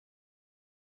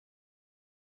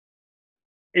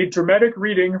A dramatic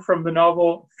reading from the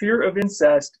novel Fear of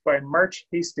Incest by March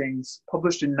Hastings,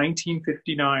 published in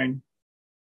 1959.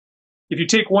 If you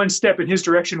take one step in his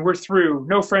direction, we're through.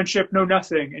 No friendship, no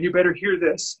nothing. And you better hear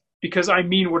this, because I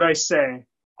mean what I say.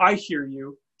 I hear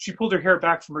you. She pulled her hair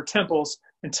back from her temples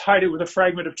and tied it with a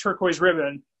fragment of turquoise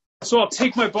ribbon. So I'll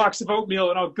take my box of oatmeal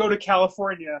and I'll go to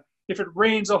California. If it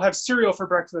rains, I'll have cereal for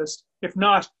breakfast. If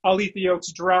not, I'll eat the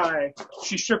oats dry.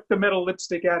 She shook the metal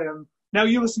lipstick at him. Now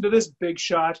you listen to this, big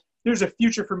shot. There's a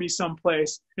future for me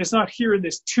someplace, and it's not here in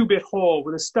this two-bit hole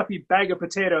with a stuffy bag of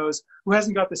potatoes who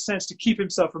hasn't got the sense to keep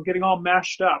himself from getting all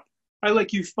mashed up. I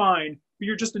like you fine, but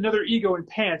you're just another ego in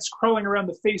pants crawling around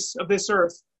the face of this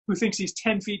earth who thinks he's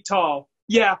 10 feet tall.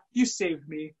 Yeah, you saved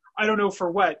me. I don't know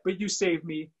for what, but you saved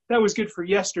me. That was good for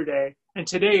yesterday, and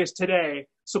today is today.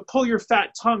 So pull your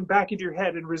fat tongue back into your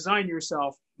head and resign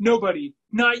yourself. Nobody,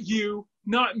 not you,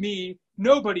 not me,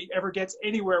 nobody ever gets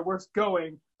anywhere worth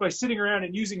going by sitting around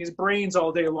and using his brains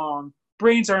all day long.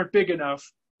 Brains aren't big enough.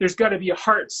 There's got to be a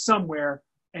heart somewhere,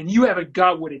 and you haven't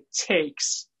got what it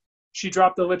takes. She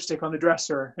dropped the lipstick on the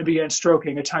dresser and began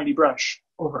stroking a tiny brush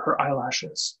over her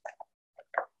eyelashes.